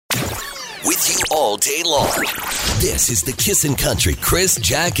with you all day long. This is the Kissin' Country Chris,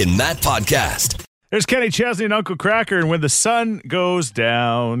 Jack, and Matt podcast. There's Kenny Chesney and Uncle Cracker, and when the sun goes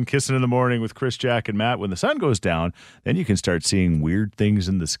down, Kissin' in the morning with Chris, Jack, and Matt. When the sun goes down, then you can start seeing weird things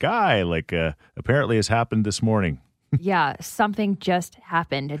in the sky, like apparently has happened this morning. Yeah, something just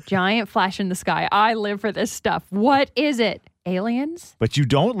happened. A giant flash in the sky. I live for this stuff. What is it? Aliens? But you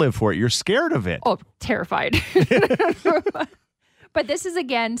don't live for it. You're scared of it. Oh, terrified. But this is,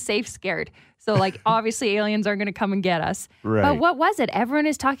 again, safe scared. So, obviously aliens aren't going to come and get us. Right. But what was it? Everyone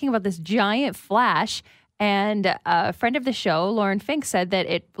is talking about this giant flash. And a friend of the show, Lauren Fink, said that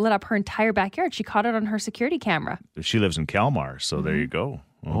it lit up her entire backyard. She caught it on her security camera. She lives in Kalmar, so there you go.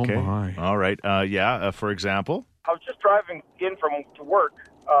 Okay. Oh, my. All right. For example? I was just driving in to work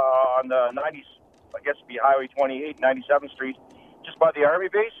on the 90s, I guess it'd be Highway 28, 97th Street, just by the Army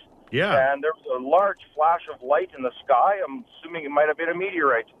base. Yeah. And there was a large flash of light in the sky. I'm assuming it might have been a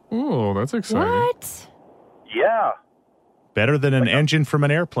meteorite. Oh, that's exciting. What? Yeah. Better than an engine from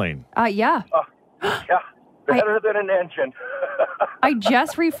an airplane. Yeah. Yeah. Better than an engine. I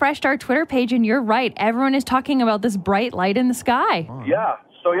just refreshed our Twitter page, and you're right. Everyone is talking about this bright light in the sky. Yeah.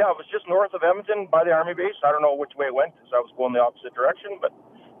 So, yeah, it was just north of Edmonton by the Army base. I don't know which way it went because I was going the opposite direction, but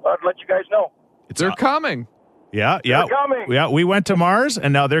I'd let you guys know. They're coming. Yeah. They're coming. Yeah, we went to Mars,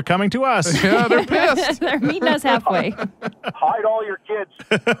 and now they're coming to us. Yeah, they're pissed. They're meeting us halfway. Hide all your kids.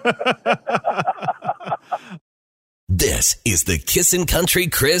 This is the Kissin' Country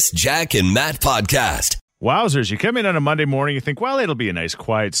Chris, Jack, and Matt podcast. Wowzers, you come in on a Monday morning, you think, well, it'll be a nice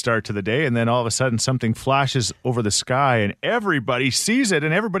quiet start to the day, and then all of a sudden something flashes over the sky, and everybody sees it,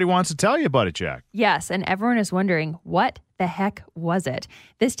 and everybody wants to tell you about it, Jack. Yes, and everyone is wondering, what the heck was it?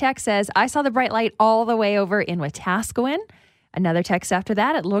 This text says, I saw the bright light all the way over in Wetaskiwin. Another text after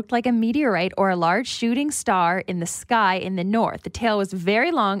that, it looked like a meteorite or a large shooting star in the sky in the north. The tail was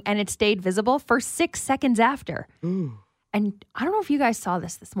very long, and it stayed visible for 6 seconds after. Ooh. And I don't know if you guys saw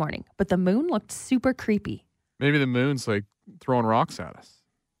this morning, but the moon looked super creepy. Maybe the moon's throwing rocks at us.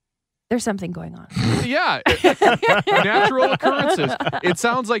 There's something going on. Yeah. Natural occurrences. It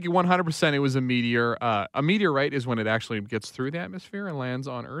sounds like 100% it was a meteor. A meteorite is when it actually gets through the atmosphere and lands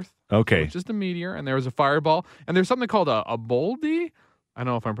on Earth. Okay. So it's just a meteor, and there was a fireball. And there's something called a bolide. I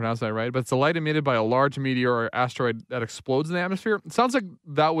don't know if I'm pronouncing that right, but it's the light emitted by a large meteor or asteroid that explodes in the atmosphere. It sounds like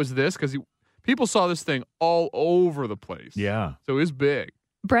that was this because people saw this thing all over the place. Yeah. So it was big.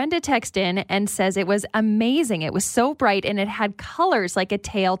 Brenda texted in and says it was amazing. It was so bright and it had colors like a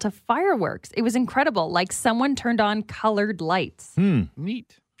tail to fireworks. It was incredible, like someone turned on colored lights.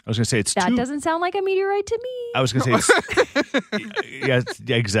 Neat. I was going to say it's That doesn't sound like a meteorite to me. I was going to say yeah,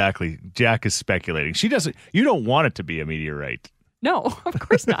 exactly. Jack is speculating. You don't want it to be a meteorite. No, of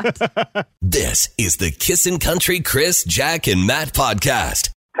course not. This is the Kissin' Country Chris, Jack, and Matt podcast.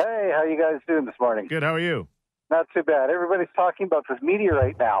 Hey, how you guys doing this morning? Good. How are you? Not too bad. Everybody's talking about this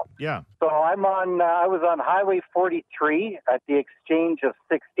meteorite now. Yeah. So I was on Highway 43 at the exchange of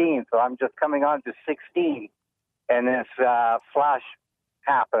 16. So I'm just coming on to 16, and this flash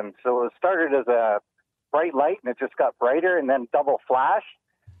happened. So it started as a bright light, and it just got brighter, and then double flash.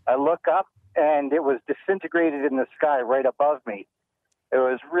 I look up, and it was disintegrated in the sky right above me. It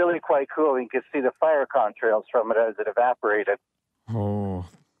was really quite cool. You could see the fire contrails from it as it evaporated. Oh,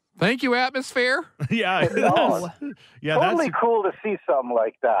 thank you, atmosphere. Yeah. No. Yeah. Totally cool to see something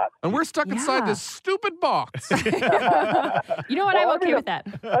like that. And we're stuck inside Yeah. this stupid box. You know what? Well, I'm okay with that.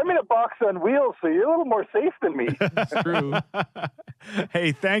 I'm in a box on wheels, so you're a little more safe than me. It's true.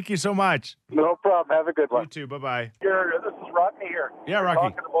 Hey, thank you so much. No problem. Have a good You one. too. Bye-bye. This is Rodney here. Yeah,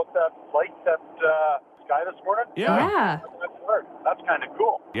 Rocky. Talking about that light that sky this morning. Yeah. That's kind of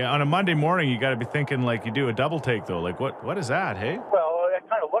cool. Yeah, on a Monday morning, you got to be thinking like you do a double take, though. Like, what is that, hey? Well, I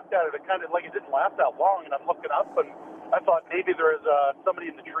kind of looked at it. It kind of like it didn't last that long, and I'm looking up, and I thought maybe there was somebody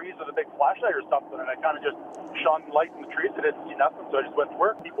in the trees with a big flashlight or something, and I kind of just shone light in the trees. I didn't see nothing, so I just went to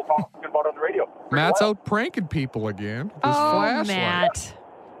work. People talking about it on the radio. Matt's out pranking people again. His Oh, flashlight. Matt.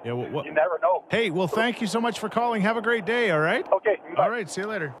 Yeah. You never know. Hey, well, thank you so much for calling. Have a great day. All right. Okay. Bye. All right. See you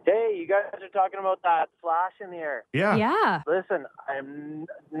later. Hey, you guys are talking about that flash in the air. Yeah. Yeah. Listen, I'm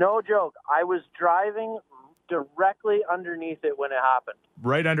no joke. I was driving directly underneath it when it happened.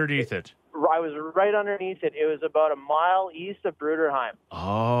 Right underneath it. I was right underneath it. It was about a mile east of Bruderheim.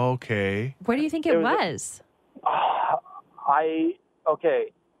 Okay. What do you think It it was was?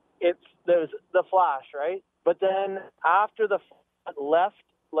 There's the flash, right? But then after the flash left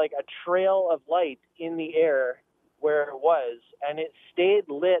like a trail of light in the air where it was, and it stayed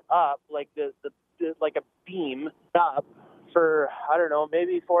lit up like the like a beam up for, I don't know,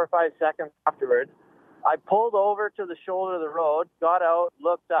 maybe 4 or 5 seconds afterward. I pulled over to the shoulder of the road, got out,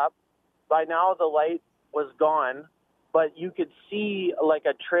 looked up, by now the light was gone, but you could see like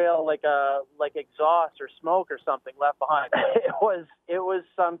a trail, like exhaust or smoke or something left behind. It was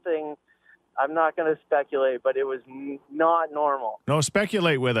something. I'm not going to speculate, but it was not normal. No,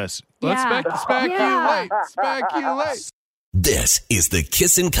 speculate with us. Let's speculate. Speculate. This is the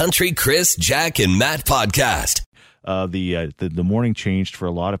Kissin' Country Chris, Jack, and Matt podcast. The morning changed for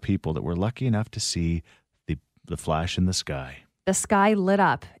a lot of people that were lucky enough to see the flash in the sky. The sky lit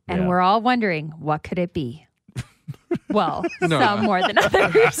up, and Yeah. we're all wondering, what could it be? Well, some more than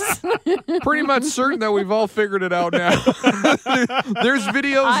others. Pretty much certain that we've all figured it out now. There's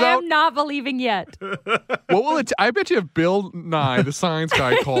videos I out. am not believing yet. What will it? I bet you if Bill Nye, the science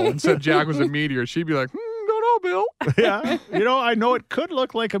guy, called and said Jack was a meteor, she'd be like, don't know, Bill. Yeah. I know it could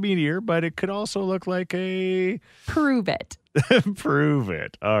look like a meteor, but it could also look like a... Prove it. Prove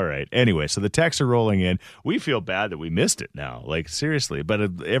it. All right. Anyway, so the texts are rolling in. We feel bad that we missed it now. Like, seriously. But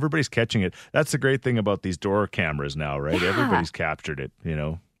everybody's catching it. That's the great thing about these door cameras now, right? Yeah. Everybody's captured it,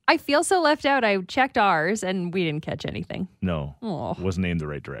 I feel so left out. I checked ours, and we didn't catch anything. No. Oh. Wasn't aimed the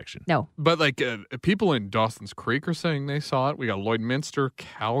right direction. No. But like people in Dawson's Creek are saying they saw it. We got Lloydminster,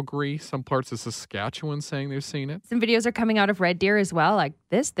 Calgary, some parts of Saskatchewan saying they've seen it. Some videos are coming out of Red Deer as well. Like,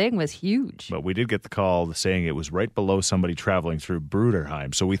 this thing was huge. But we did get the call saying it was right below somebody traveling through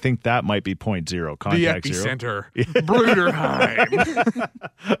Bruderheim. So we think that might be point zero. Contact The zero. epicenter. Bruderheim.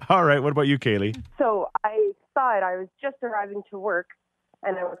 All right. What about you, Kaylee? So I saw it. I was just arriving to work,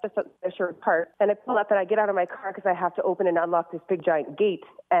 and I was just at the Sherwood Park. And I pull up, and I get out of my car because I have to open and unlock this big giant gate.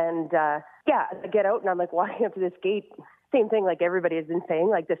 And I get out, and I'm like walking up to this gate. Same thing, like everybody has been saying.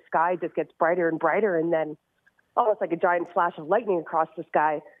 Like the sky just gets brighter and brighter, and then almost like a giant flash of lightning across the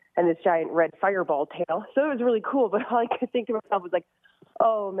sky, and this giant red fireball tail. So it was really cool. But all I could think to myself was like,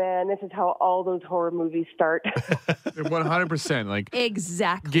 oh man, this is how all those horror movies start. 100%. Like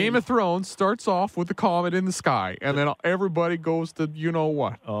Exactly. Game of Thrones starts off with the comet in the sky, and then everybody goes to you know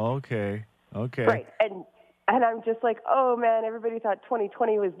what. Okay. Right. And I'm just like, oh man, everybody thought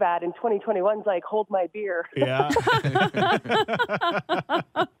 2020 was bad, and 2021's like, hold my beer. Yeah.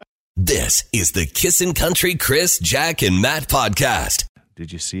 This is the Kissin' Country Chris, Jack, and Matt podcast.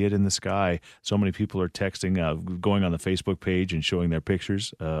 Did you see it in the sky? So many people are texting, going on the Facebook page and showing their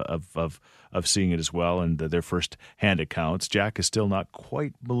pictures of seeing it as well, and their first-hand accounts. Jack is still not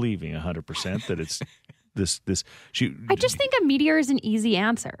quite believing 100% that it's this. I just think a meteor is an easy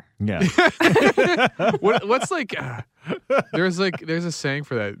answer. Yeah. What's like? There's a saying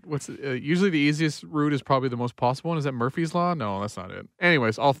for that. What's usually the easiest route is probably the most possible one. Is that Murphy's Law? No, that's not it.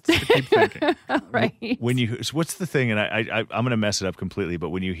 Anyways, I'll keep thinking. Right. So what's the thing? And I'm going to mess it up completely.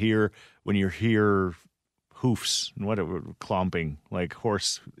 But when you hear hoofs and clomping like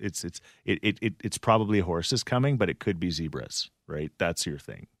horse, it's probably a horse is coming, but it could be zebras, right? That's your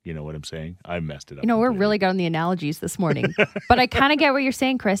thing. You know what I'm saying? I messed it up. We're completely. really good on the analogies this morning. But I kind of get what you're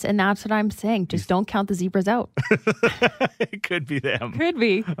saying, Chris, and that's what I'm saying. Just don't count the zebras out. It could be them. Could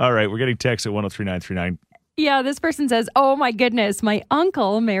be. All right, we're getting text at 103939. Yeah, this person says, oh my goodness, my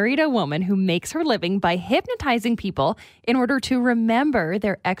uncle married a woman who makes her living by hypnotizing people in order to remember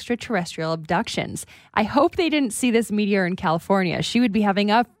their extraterrestrial abductions. I hope they didn't see this meteor in California. She would be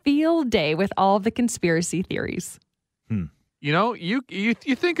having a field day with all of the conspiracy theories. You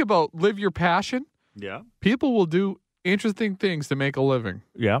think about live your passion. Yeah. People will do interesting things to make a living.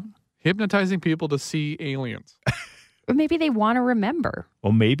 Yeah. Hypnotizing people to see aliens. Or maybe they want to remember.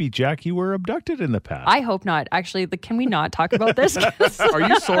 Well, maybe, Jack, you were abducted in the past. I hope not. Actually, can we not talk about this? Are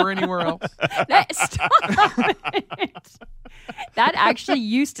you sore anywhere else? Stop it. That actually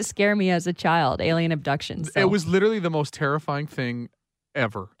used to scare me as a child, alien abductions. So. It was literally the most terrifying thing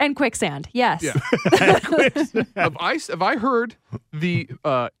ever. And quicksand, yes. Yeah. If I heard the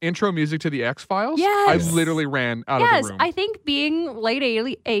intro music to the X-Files, Yes. I literally ran out of Yes, the room. I think being late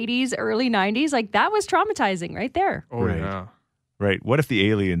 80s, early 90s, like that was traumatizing right there. Oh, Right. yeah. Right. What if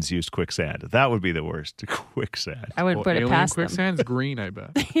the aliens used quicksand? That would be the worst. Quicksand. I wouldn't put it Alien past them. quicksand's green, I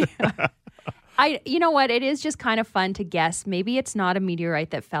bet. You know what? It is just kind of fun to guess. Maybe it's not a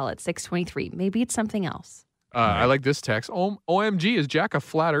meteorite that fell at 6:23. Maybe it's something else. I like this text. OMG, is Jack a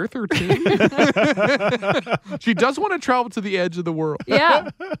flat earther too? She does want to travel to the edge of the world. Yeah.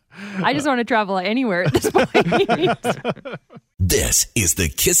 I just want to travel anywhere at this point. This is the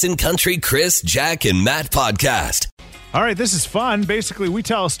Kissin' Country Chris, Jack, and Matt podcast. All right, this is fun. Basically, we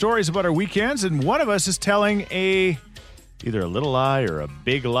tell stories about our weekends, and one of us is telling either a little lie or a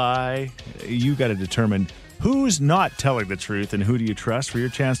big lie. You got to determine who's not telling the truth and who do you trust for your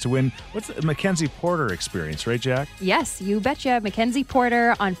chance to win. What's the Mackenzie Porter experience, right, Jack? Yes, you betcha. Mackenzie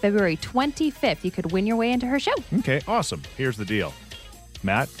Porter on February 25th. You could win your way into her show. Okay, awesome. Here's the deal.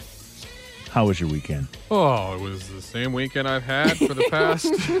 Matt, How was your weekend? Oh, it was the same weekend I've had for the past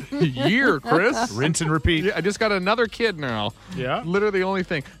year, Chris. Rinse and repeat. Yeah, I just got another kid now. Yeah? Literally the only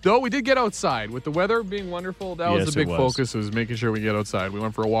thing. Though we did get outside. With the weather being wonderful, that was Yes, the big it was. focus, was making sure we get outside. We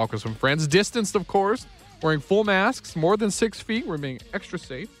went for a walk with some friends. Distanced, of course. Wearing full masks, more than 6 feet. We're being extra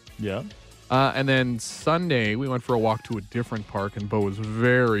safe. Yeah. And then Sunday, we went for a walk to a different park, and Bo was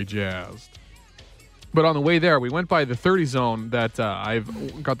very jazzed. But on the way there, we went by the 30 zone that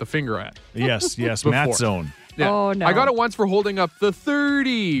I've got the finger at. Yes, Before. Matt zone. Yeah. Oh, no. I got it once for holding up the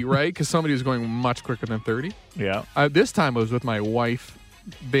 30, right? Because somebody was going much quicker than 30. Yeah. This time I was with my wife,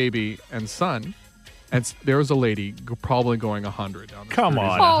 baby, and son. And there was a lady probably going 100 down the Come 30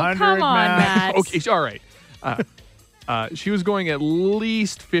 on, zone. Oh, 100, come on, Matt. Okay, all right. She was going at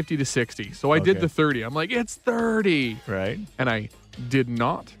least 50 to 60. So I did Okay. the 30. I'm like, it's 30. Right. And I did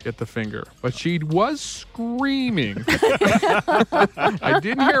not get the finger, but she was screaming. I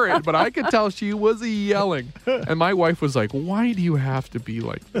didn't hear it, but I could tell she was yelling. And my wife was like, why do you have to be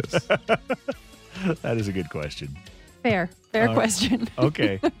like this? That is a good question. Fair question.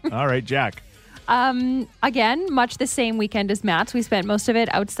 Okay. All right, Jack. Again, much the same weekend as Matt's. We spent most of it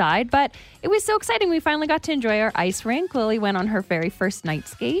outside, but it was so exciting. We finally got to enjoy our ice rink. Lily went on her very first night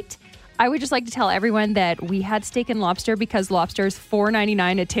skate. I would just like to tell everyone that we had steak and lobster because lobster is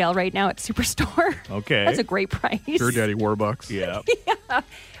 $4.99 a tail right now at Superstore. Okay. That's a great price. Sure, Daddy Warbucks. Yeah.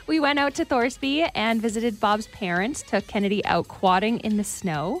 We went out to Thorsby and visited Bob's parents, took Kennedy out quadding in the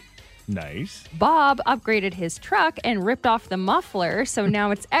snow. Nice. Bob upgraded his truck and ripped off the muffler, so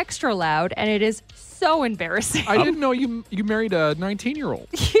now it's extra loud, and it is so embarrassing. I didn't know you married a 19-year-old.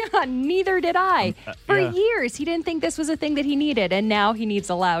 Yeah, neither did I. For yeah. years, he didn't think this was a thing that he needed, and now he needs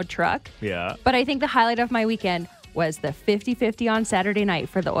a loud truck. Yeah. But I think the highlight of my weekend was the 50-50 on Saturday night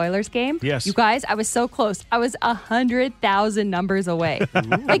for the Oilers game. Yes. You guys, I was so close. I was 100,000 numbers away.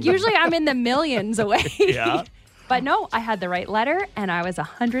 Like, usually I'm in the millions away. Yeah. But no, I had the right letter, and I was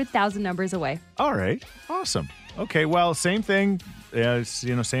 100,000 numbers away. All right. Awesome. Okay. Well, same thing.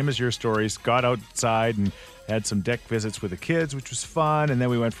 Same as your stories. Got outside and had some deck visits with the kids, which was fun. And then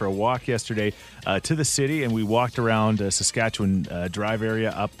we went for a walk yesterday to the city, and we walked around Saskatchewan Drive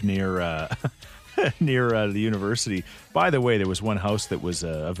area up near near the university. By the way, there was one house that was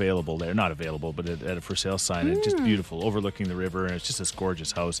available there. Not available, but at a for sale sign. And just beautiful, overlooking the river. And it's just this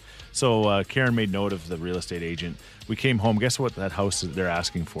gorgeous house. So Karen made note of the real estate agent. We came home. Guess what that house they're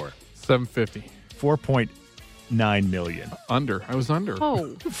asking for? $750. $4.9 million. Under. I was under.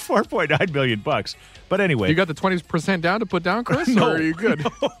 Oh, $4.9 million bucks. But anyway. You got the 20% down to put down, Chris? No. Or are you good?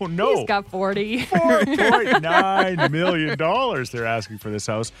 Oh, no. he's got 40. $4.9 million they're asking for this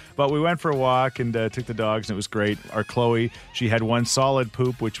house. But we went for a walk and took the dogs, and it was great. Our Chloe, she had one solid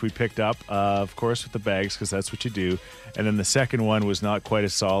poop, which we picked up, of course, with the bags, because that's what you do. And then the second one was not quite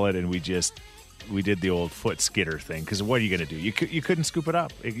as solid, and we did the old foot skidder thing, because what are you going to do? You couldn't scoop it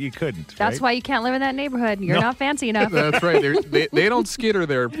up. You couldn't. That's right? why you can't live in that neighborhood. You're No. not fancy enough. That's right. They don't skitter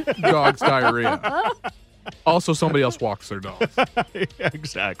their dog's diarrhea. Also, somebody else walks their dogs.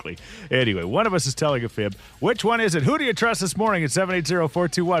 Exactly. Anyway, one of us is telling a fib. Which one is it? Who do you trust this morning at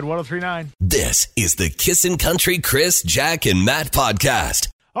 780-421-1039? This is the Kissin' Country Chris, Jack, and Matt podcast.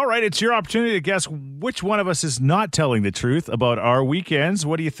 All right, it's your opportunity to guess which one of us is not telling the truth about our weekends.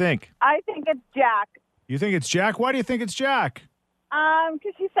 What do you think? I think it's Jack. You think it's Jack? Why do you think it's Jack?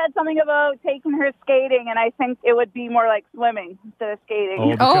 Because she said something about taking her skating, and I think it would be more like swimming instead of skating.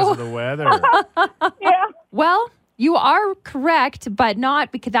 Oh, because of the weather. Yeah. Well, you are correct, but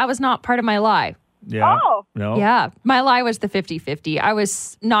not because that was not part of my lie. Yeah. Oh. No. Yeah, my lie was the 50-50. I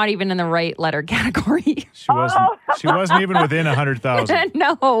was not even in the right letter category. She wasn't even within 100,000.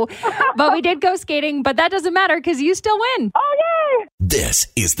 No, but we did go skating, but that doesn't matter because you still win. Oh, yay! This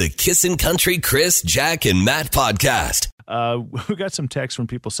is the Kissin' Country Chris, Jack, and Matt podcast. We got some texts from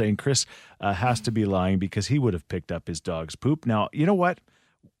people saying Chris has to be lying because he would have picked up his dog's poop. Now, you know what?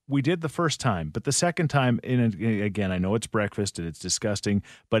 We did the first time, but the second time, again, I know it's breakfast and it's disgusting,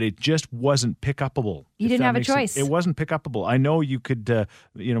 but it just wasn't pick-upable. You if didn't that have a makes sense. choice. It wasn't pick-upable. I know you could,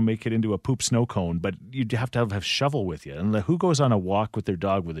 make it into a poop snow cone, but you'd have to have a shovel with you. And who goes on a walk with their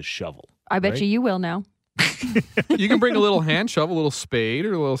dog with a shovel? I bet right? you will now. You can bring a little hand shovel, a little spade,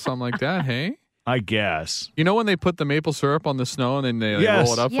 or a little something like that, hey? I guess. You know when they put the maple syrup on the snow and then they Yes.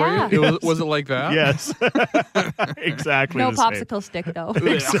 roll it up Yeah. for you? Was it like that? Yes. Exactly. No the same. popsicle stick, though.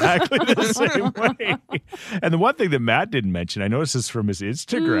 Exactly the same way. And the one thing that Matt didn't mention, I noticed this from his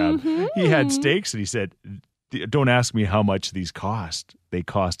Instagram, he had steaks and he said, don't ask me how much these cost. They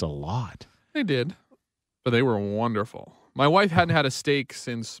cost a lot. They did, but they were wonderful. My wife hadn't had a steak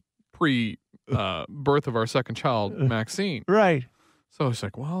since pre-birth of our second child, Maxine. Right. So it's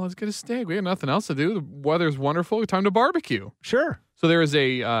like, well, let's get a steak. We got nothing else to do. The weather's wonderful. Time to barbecue. Sure. So there is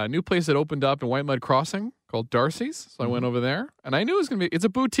a new place that opened up in White Mud Crossing called Darcy's. So I went over there, and I knew it was going to be. It's a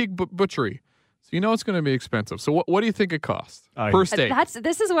boutique butchery, so you know it's going to be expensive. So what do you think it costs per steak?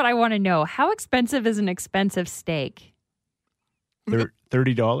 This is what I want to know. How expensive is an expensive steak?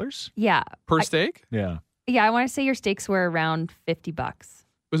 $30? Yeah. Per steak? Yeah. Yeah, I want to say your steaks were around $50. It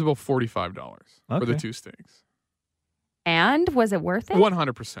was about $45 for the Okay. 2 steaks. And was it worth it?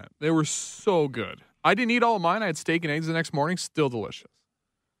 100%. They were so good. I didn't eat all of mine. I had steak and eggs the next morning. Still delicious.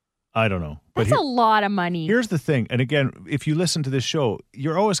 I don't know. But That's a lot of money. here's the thing. And again, if you listen to this show,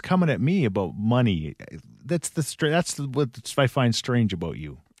 you're always coming at me about money. That's what I find strange about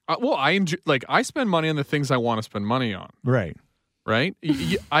you. Well, I enjoy, I spend money on the things I want to spend money on. Right. Right?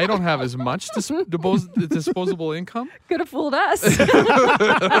 I don't have as much disposable income. Could have fooled us.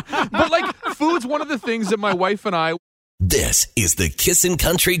 But food's one of the things that my wife and I. This is the Kissin'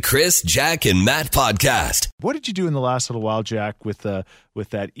 Country Chris, Jack, and Matt podcast. What did you do in the last little while, Jack, with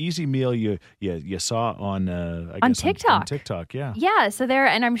that easy meal you saw on TikTok? On TikTok, yeah. Yeah, so there,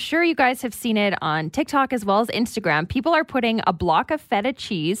 and I'm sure you guys have seen it on TikTok as well as Instagram. People are putting a block of feta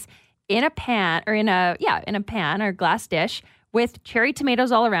cheese in a pan or in a pan or glass dish with cherry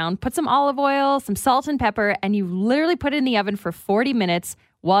tomatoes all around. Put some olive oil, some salt and pepper, and you literally put it in the oven for 40 minutes.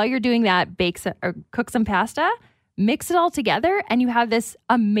 While you're doing that, cook some pasta. Mix it all together, and you have this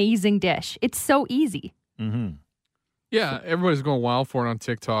amazing dish. It's so easy. Mm-hmm. Yeah, everybody's going wild for it on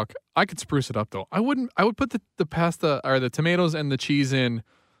TikTok. I could spruce it up, though. I would put the pasta or the tomatoes and the cheese in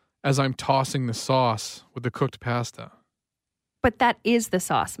as I'm tossing the sauce with the cooked pasta. But that is the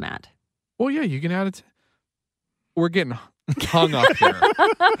sauce, Matt. Well, yeah, you can add it. We're getting hung up here.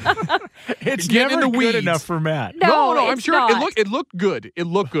 It's Getting never in the good weeds. enough for Matt. No, I'm it's sure not. it looked good. It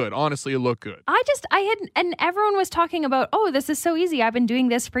looked good. Honestly, it looked good. And everyone was talking about, oh, this is so easy. I've been doing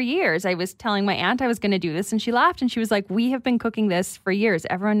this for years. I was telling my aunt I was going to do this, and she laughed, and she was like, we have been cooking this for years.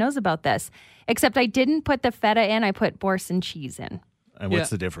 Everyone knows about this. Except I didn't put the feta in. I put boursin cheese in. And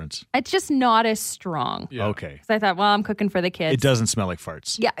what's the difference? It's just not as strong. Yeah. Okay. So I thought, well, I'm cooking for the kids. It doesn't smell like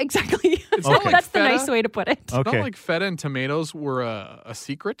farts. Yeah, not exactly. like That's the feta. nice way to put it. It's Okay. not like feta and tomatoes were a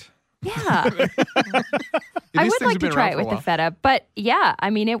secret. Yeah. These I would things like have to been try around it for a with the while. feta. But yeah, I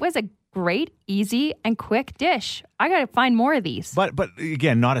mean, it was a great, easy, and quick dish. I got to find more of these. But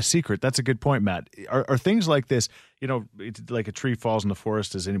again, not a secret. That's a good point, Matt. Are things like this, it's like a tree falls in the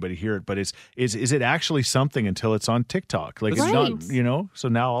forest. Does anybody hear it? But is it actually something until it's on TikTok? Like it's Right. not, so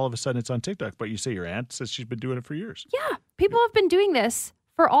now all of a sudden it's on TikTok. But you say your aunt says she's been doing it for years. Yeah, people have been doing this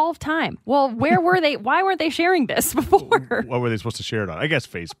for all of time. Well, where were they? Why weren't they sharing this before? What were they supposed to share it on? I guess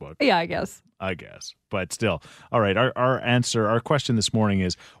Facebook. Yeah, I guess. But still. All right. Our question this morning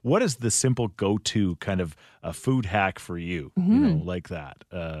is, what is the simple go-to kind of a food hack for you? Like that.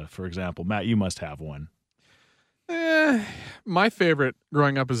 For example, Matt, you must have one. My favorite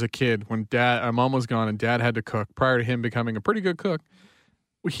growing up as a kid, when mom was gone and dad had to cook prior to him becoming a pretty good cook,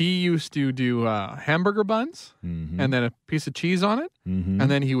 he used to do hamburger buns and then a piece of cheese on it. And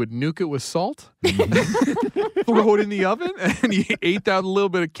then he would nuke it with salt, throw it in the oven, and he ate that a little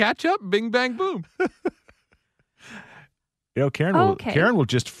bit of ketchup, bing, bang, boom. Karen will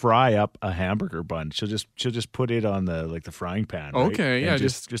just fry up a hamburger bun. She'll just put it on the frying pan. Right? Okay, And yeah,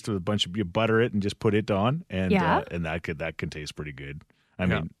 just with a bunch of, you butter it and just put it on, and Yeah. and that can taste pretty good. I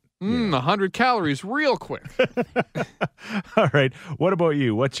Yeah. mean, 100 calories real quick. all right. What about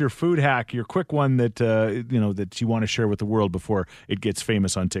you? What's your food hack? Your quick one that that you want to share with the world before it gets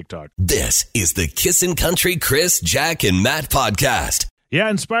famous on TikTok. This is the Kissin' Country Chris, Jack, and Matt podcast. Yeah,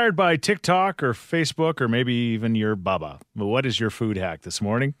 inspired by TikTok or Facebook or maybe even your baba. What is your food hack this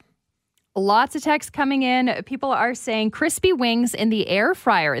morning? Lots of texts coming in. People are saying crispy wings in the air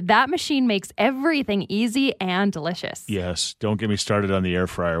fryer. That machine makes everything easy and delicious. Yes. Don't get me started on the air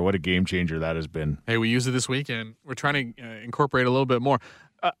fryer. What a game changer that has been. Hey, we used it this weekend. We're trying to incorporate a little bit more.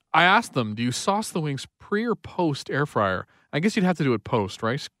 I asked them, do you sauce the wings pre or post air fryer? I guess you'd have to do it post,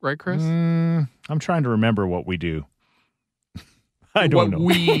 right? Right, Chris? I'm trying to remember what we do. I don't know.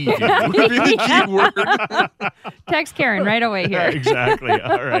 What we do would be the key word. Text Karen right away here. Exactly.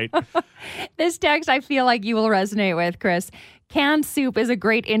 All right. This text I feel like you will resonate with, Chris. Canned soup is a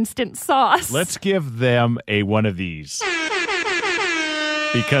great instant sauce. Let's give them one of these.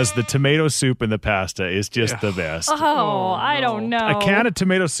 Because the tomato soup and the pasta is just the best. Oh, I don't know. A can of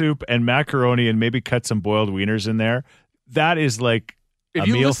tomato soup and macaroni and maybe cut some boiled wieners in there. That is like a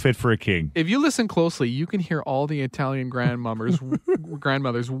meal fit for a king. If you listen closely, you can hear all the Italian grandmothers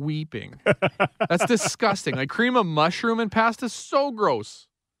weeping. That's disgusting. Like cream of mushroom and pasta, so gross.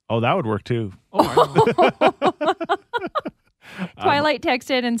 Oh, that would work too. Oh, Twilight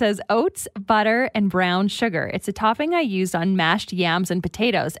texted and says oats, butter, and brown sugar. It's a topping I used on mashed yams and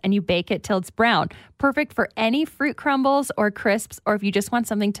potatoes, and you bake it till it's brown. Perfect for any fruit crumbles or crisps, or if you just want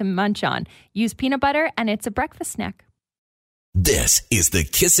something to munch on. Use peanut butter, and it's a breakfast snack. This is the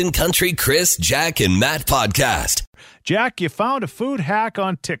Kissin' Country Chris, Jack, and Matt podcast. Jack, you found a food hack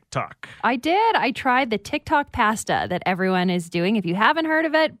on TikTok. I did. I tried the TikTok pasta that everyone is doing. If you haven't heard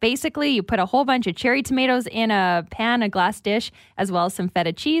of it, basically you put a whole bunch of cherry tomatoes in a pan, a glass dish, as well as some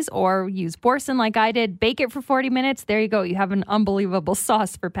feta cheese, or use boursin like I did. Bake it for 40 minutes. There you go. You have an unbelievable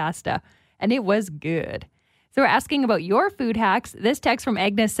sauce for pasta. And it was good. So we're asking about your food hacks. This text from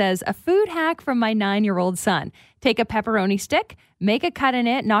Agnes says, a food hack from my 9-year-old son. Take a pepperoni stick, make a cut in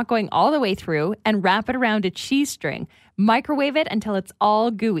it, not going all the way through, and wrap it around a cheese string. Microwave it until it's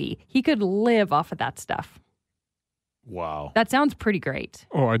all gooey. He could live off of that stuff. Wow. That sounds pretty great.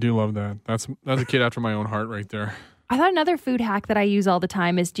 Oh, I do love that. That's a kid after my own heart right there. I thought another food hack that I use all the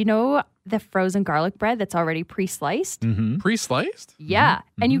time is, do you know the frozen garlic bread that's already pre-sliced? Mm-hmm. Pre-sliced? Yeah.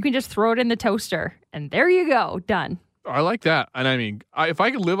 Mm-hmm. And you can just throw it in the toaster. And there you go. Done. I like that. And I mean, if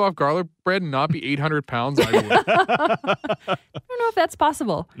I could live off garlic bread and not be 800 pounds, I would. I don't know if that's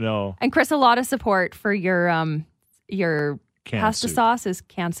possible. No. And Chris, a lot of support for your pasta soup. sauce is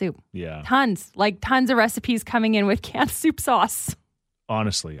canned soup. Yeah. Tons of recipes coming in with canned soup sauce.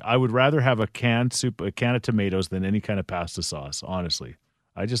 Honestly, I would rather have a can of tomatoes than any kind of pasta sauce. Honestly,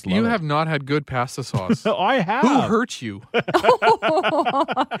 I just love it. You have not had good pasta sauce. I have. Who hurt you?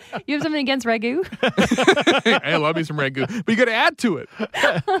 You have something against ragu? I love me some ragu, but you got to add to it.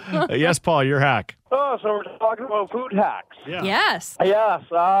 Yes, Paul, your hack. Oh, so we're talking about food hacks. Yeah. Yes. Yes.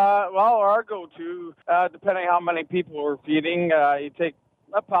 Well, our go-to, depending how many people we're feeding, you take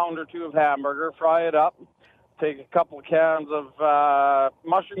a pound or two of hamburger, fry it up, take a couple of cans of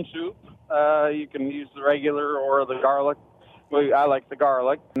mushroom soup. You can use the regular or the garlic. I like the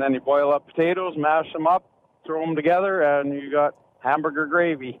garlic. And then you boil up potatoes, mash them up, throw them together, and you got hamburger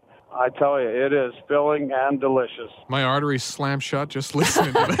gravy. I tell you, it is filling and delicious. My arteries slam shut just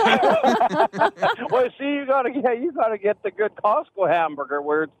listening to that. Well, see, you gotta get the good Costco hamburger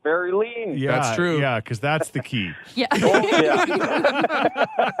where it's very lean. Yeah, That's true. Yeah, because that's the key. Yeah. Oh, yeah.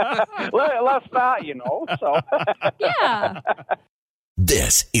 Less fat, So. Yeah.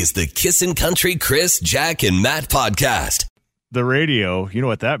 This is the Kissin' Country Chris, Jack, and Matt podcast. The radio, you know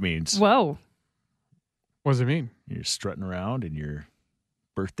what that means. Whoa. What does it mean? You're strutting around in your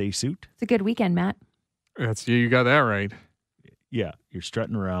birthday suit. It's a good weekend, Matt. That's you got that right. Yeah, you're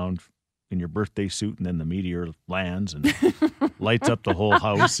strutting around in your birthday suit, and then the meteor lands and lights up the whole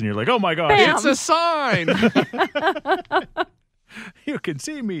house, and you're like, oh my gosh, Bam. It's a sign. you can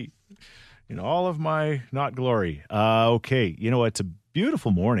see me in all of my not glory. Okay, it's a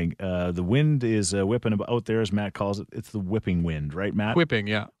beautiful morning. The wind is whipping out there, as Matt calls it. It's the whipping wind, right, Matt? Whipping,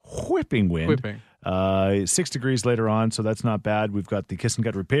 yeah. Whipping wind. Whipping. 6 degrees later on, so that's not bad. We've got the Kissin'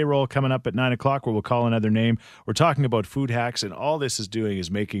 Country payroll coming up at 9 o'clock, where we'll call another name. We're talking about food hacks, and all this is doing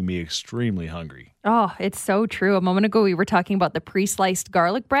is making me extremely hungry. Oh, it's so true. A moment ago, we were talking about the pre-sliced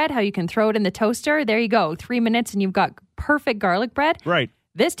garlic bread, how you can throw it in the toaster. There you go. 3 minutes and you've got perfect garlic bread. Right.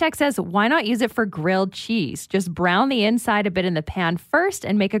 This text says, why not use it for grilled cheese? Just brown the inside a bit in the pan first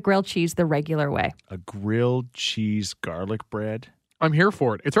and make a grilled cheese the regular way. A grilled cheese garlic bread? I'm here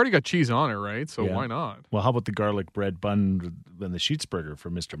for it. It's already got cheese on it, right? So Yeah. why not? Well, how about the garlic bread bun and the Sheets burger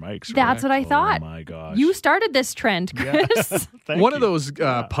from Mr. Mike's? Right? That's what I thought. Oh, my gosh. You started this trend, Chris. Thank One you. of those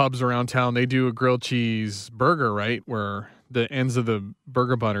pubs around town, they do a grilled cheese burger, right? Where the ends of the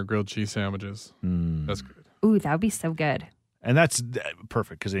burger bun are grilled cheese sandwiches. That's good. Ooh, that would be so good. And that's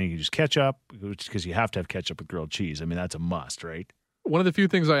perfect, because then you can just ketchup, because you have to have ketchup with grilled cheese. I mean, that's a must, right? One of the few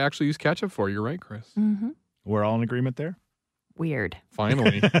things I actually use ketchup for. You're right, Chris. Mm-hmm. We're all in agreement there? Weird.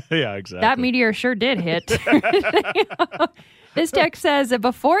 Finally. Yeah, exactly. That meteor sure did hit. This text says,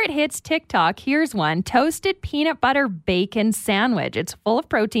 before it hits TikTok, here's one. Toasted peanut butter bacon sandwich. It's full of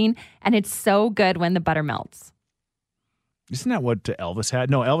protein, and it's so good when the butter melts. Isn't that what Elvis had?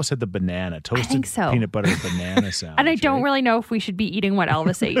 No, Elvis had the banana, toasted think so. peanut butter banana sandwich. And I don't right? really know if we should be eating what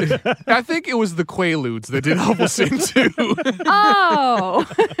Elvis ate. I think it was the Quaaludes that did Elvis into. Oh,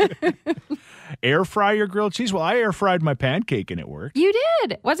 Air fry your grilled cheese? Well, I air fried my pancake and it worked. you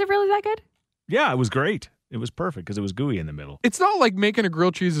did. Was it really that good? Yeah, it was great. It was perfect because it was gooey in the middle. It's not like making a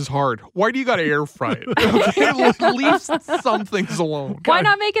grilled cheese is hard. Why do you got to air fry it? Okay, leave some things alone. Why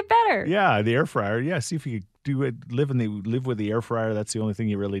not make it better? Yeah, the air fryer. Yeah, see if you could do it. Live with the air fryer. That's the only thing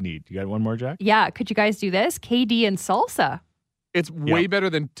you really need. You got one more, Jack? Yeah. Could you guys do this? KD and salsa. It's way better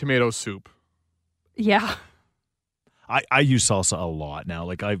than tomato soup. Yeah. I use salsa a lot now.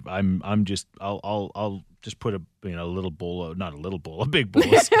 Like I'll just put a little bowl, not a little bowl, a big bowl.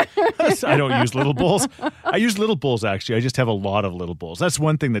 I don't use little bowls. I use little bowls actually. I just have a lot of little bowls. That's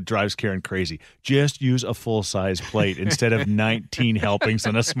one thing that drives Karen crazy. Just use a full size plate instead of 19 helpings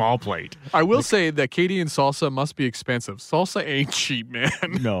on a small plate. I will say that Canadian salsa must be expensive. Salsa ain't cheap, man.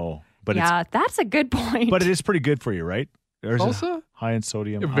 No, but that's a good point. But it is pretty good for you, right? Salsa? High in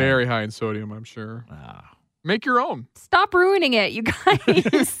sodium. Very high in sodium, I'm sure. Make your own. Stop ruining it, you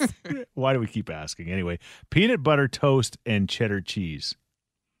guys. Why do we keep asking? Anyway, peanut butter toast and cheddar cheese.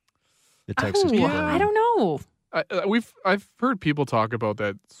 The Texas people. I don't know. I've heard people talk about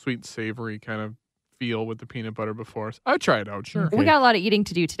that sweet savory kind of feel with the peanut butter before. I'd try it out, sure. We got a lot of eating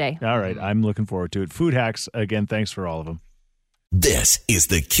to do today. All right, I'm looking forward to it. Food hacks, again, thanks for all of them. This is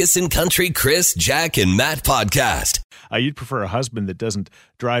the Kissin' Country Chris, Jack, and Matt podcast. You'd prefer a husband that doesn't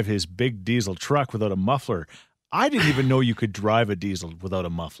drive his big diesel truck without a muffler. I didn't even know you could drive a diesel without a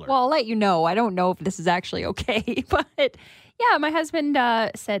muffler. Well, I'll let you know. I don't know if this is actually okay. But yeah, my husband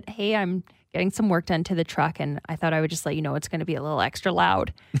said, hey, I'm getting some work done to the truck. And I thought I would just let you know it's going to be a little extra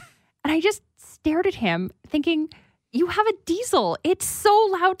loud. And I just stared at him thinking, you have a diesel. It's so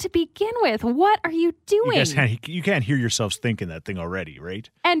loud to begin with. What are you doing? You can't hear yourselves thinking that thing already, right?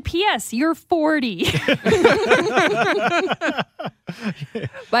 And P.S., you're 40.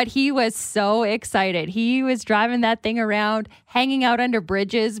 But he was so excited. He was driving that thing around, hanging out under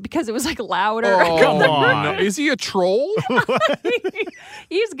bridges because it was like louder. Oh, come on. No. Is he a troll?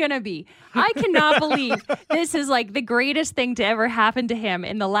 He's going to be. I cannot believe this is like the greatest thing to ever happen to him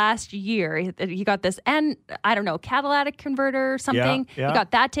in the last year. He got this, and I don't know, catalytic converter or something. Yeah. He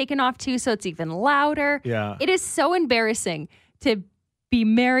got that taken off too, so it's even louder. Yeah. It is so embarrassing to be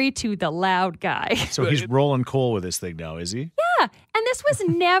married to the loud guy. So he's rolling coal with this thing now, is he? Yeah. And this was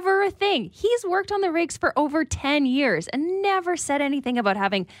never a thing. He's worked on the rigs for over 10 years and never said anything about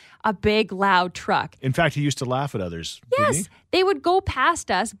having a big, loud truck. In fact, he used to laugh at others. Yes. Didn't he? They would go past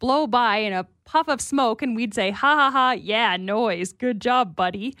us, blow by in a puff of smoke, and we'd say, ha, ha, ha, yeah, noise. Good job,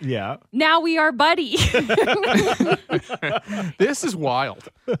 buddy. Yeah. Now we are buddy. This is wild.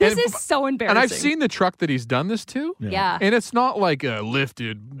 This is so embarrassing. And I've seen the truck that he's done this to. Yeah. And it's not like a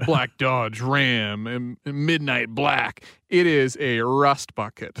lifted black Dodge Ram in midnight black. It is a rust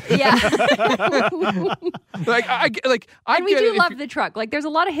bucket. Yeah. And we do love the truck. Like, there's a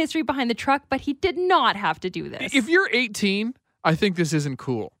lot of history behind the truck, but he did not have to do this. If you're 18, I think this isn't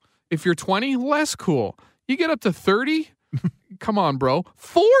cool. If you're 20, less cool. You get up to 30, come on, bro.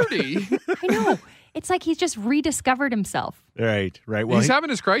 40. I know. It's like he's just rediscovered himself. Right. Well, he's having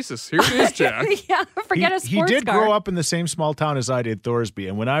his crisis. Here it is, Jack. Yeah, forget a sports He did car. grow up in the same small town as I did, Thorsby.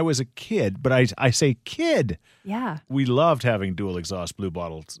 And when I was a kid, but I say kid, yeah, we loved having dual exhaust blue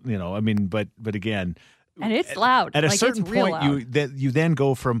bottles. But again. And it's loud. At a like, certain it's real point, loud. you then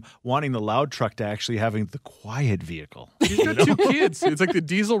go from wanting the loud truck to actually having the quiet vehicle. He's got two kids. It's like the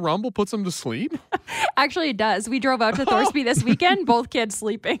diesel rumble puts them to sleep. Actually, it does. We drove out to Thorsby this weekend, both kids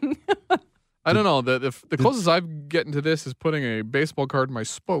sleeping. I don't know. The closest I've gotten to this is putting a baseball card in my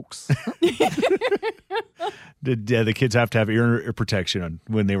spokes. Did the kids have to have ear protection on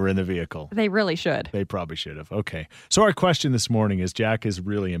when they were in the vehicle? They really should. They probably should have. Okay. So our question this morning is, Jack is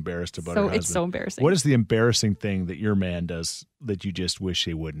really embarrassed about her husband. It's so embarrassing. What is the embarrassing thing that your man does that you just wish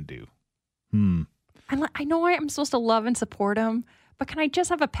he wouldn't do? I know I'm supposed to love and support him, but can I just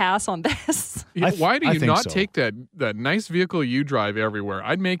have a pass on this? Why do I you think not so. take that nice vehicle you drive everywhere?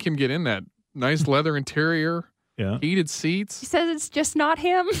 I'd make him get in that nice leather interior. Yeah. Heated He seats. says it's just not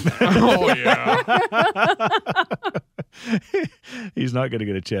him. Oh, yeah. He's not going to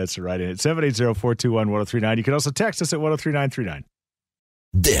get a chance to write in it. 780-421-1039. You can also text us at 103939.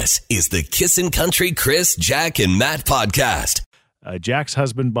 This is the Kissin' Country Chris, Jack, and Matt podcast. Jack's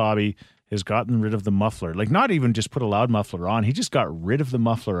husband, Bobby, has gotten rid of the muffler. Like, not even just put a loud muffler on. He just got rid of the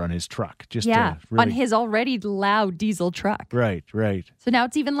muffler on his truck. Just Yeah, really... on his already loud diesel truck. Right. So now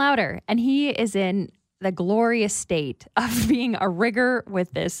it's even louder. And he is in the glorious state of being a rigger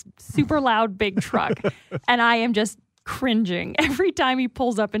with this super loud big truck. And I am just cringing every time he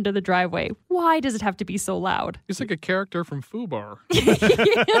pulls up into the driveway. Why does it have to be so loud? He's like a character from FUBAR.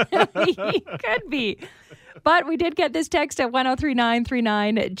 He could be. But we did get this text at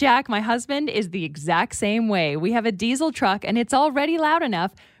 103939. Jack, my husband, is the exact same way. We have a diesel truck and it's already loud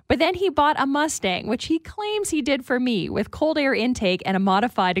enough. But then he bought a Mustang, which he claims he did for me, with cold air intake and a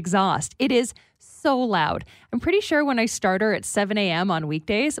modified exhaust. It is so loud. I'm pretty sure when I start her at 7 a.m. on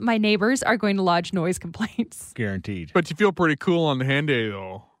weekdays, my neighbors are going to lodge noise complaints. Guaranteed. But you feel pretty cool on the Hyundai,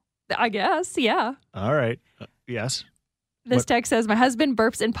 though. I guess, yeah. All right. Yes. This text says, my husband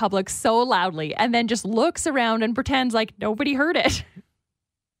burps in public so loudly and then just looks around and pretends like nobody heard it.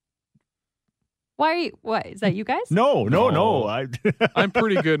 Why are you, what, is that you guys? No. I'm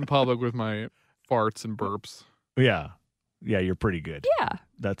pretty good in public with my farts and burps. Yeah, you're pretty good. Yeah.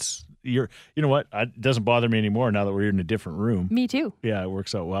 You know what? It doesn't bother me anymore now that we're in a different room. Me too. Yeah, it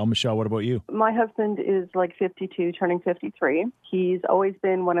works out well. Michelle, what about you? My husband is like 52, turning 53. He's always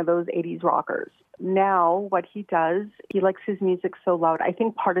been one of those 80s rockers. Now, what he does, he likes his music so loud. I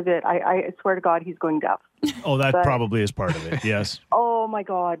think part of it, I swear to God, he's going deaf. Oh, that probably is part of it, yes. Oh, my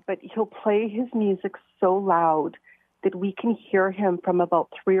God. But he'll play his music so loud that we can hear him from about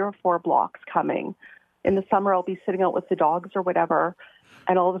 3 or 4 blocks coming. In the summer, I'll be sitting out with the dogs or whatever,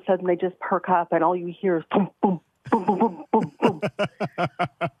 and all of a sudden they just perk up, and all you hear is boom, boom, boom, boom, boom, boom, boom.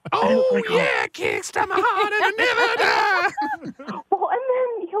 Oh, yeah, kickstart my heart and I never die. Well, and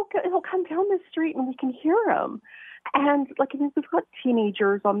then he'll come down the street and we can hear him. And like, we've got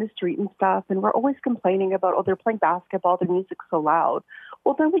teenagers on the street and stuff, and we're always complaining about, oh, they're playing basketball, their music's so loud.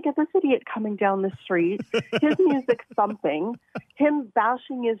 Well, then we get this idiot coming down the street, his music thumping, him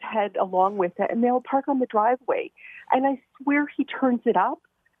bashing his head along with it, and they'll park on the driveway. And I swear he turns it up,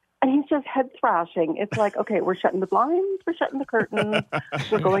 and he's just head thrashing. It's like, okay, we're shutting the blinds, we're shutting the curtains,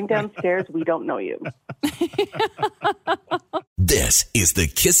 we're going downstairs, we don't know you. This is the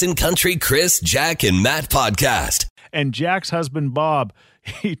Kissin' Country Chris, Jack, and Matt podcast. And Jack's husband, Bob,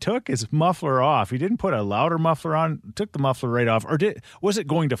 he took his muffler off. He didn't put a louder muffler on, took the muffler right off. Or was it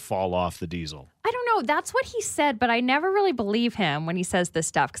going to fall off the diesel? I don't know. That's what he said, but I never really believe him when he says this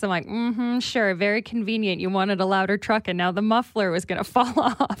stuff because I'm like, sure, very convenient. You wanted a louder truck and now the muffler was going to fall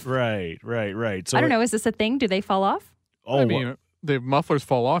off. Right. So I don't know. Is this a thing? Do they fall off? Oh, I mean, the mufflers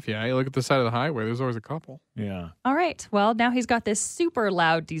fall off, yeah. You look at the side of the highway, there's always a couple. Yeah. All right. Well, now he's got this super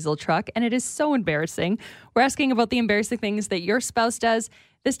loud diesel truck, and it is so embarrassing. We're asking about the embarrassing things that your spouse does.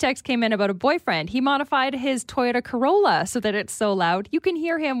 This text came in about a boyfriend. He modified his Toyota Corolla so that it's so loud. You can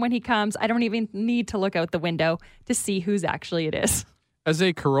hear him when he comes. I don't even need to look out the window to see whose actually it is. As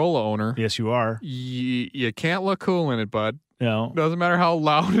a Corolla owner, yes, you are. You can't look cool in it, bud. No. Doesn't matter how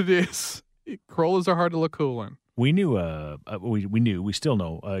loud it is. Corollas are hard to look cool in. We we still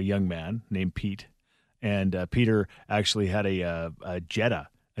know a young man named Pete. And Peter actually had a Jetta,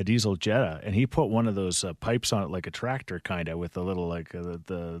 a diesel Jetta, and he put one of those pipes on it like a tractor kind of with a little like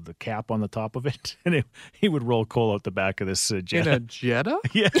the cap on the top of it. And he would roll coal out the back of this Jetta. In a Jetta?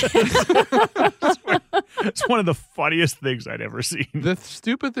 Yeah. It's one of the funniest things I'd ever seen. The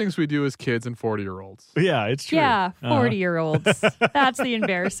stupid things we do as kids and 40-year-olds. Yeah, it's true. Yeah, 40-year-olds. That's the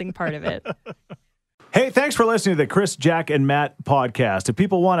embarrassing part of it. Hey, thanks for listening to the Chris, Jack, and Matt podcast. If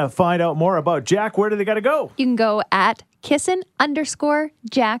people want to find out more about Jack, where do they got to go? You can go at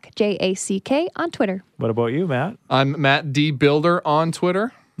Kissin_Jack, Jack, on Twitter. What about you, Matt? I'm Matt D. Builder on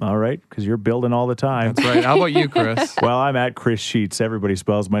Twitter. All right, because you're building all the time. That's right. How about you, Chris? Well, I'm at Chris Sheets. Everybody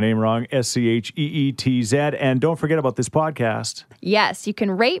spells my name wrong, SCHEETZ. And don't forget about this podcast. Yes, you can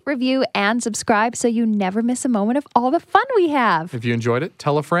rate, review, and subscribe so you never miss a moment of all the fun we have. If you enjoyed it,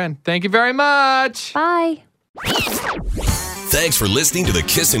 tell a friend. Thank you very much. Bye. Thanks for listening to the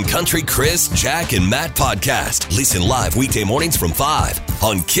Kissin' Country Chris, Jack, and Matt podcast. Listen live weekday mornings from 5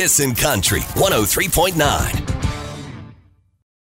 on Kissin' Country 103.9.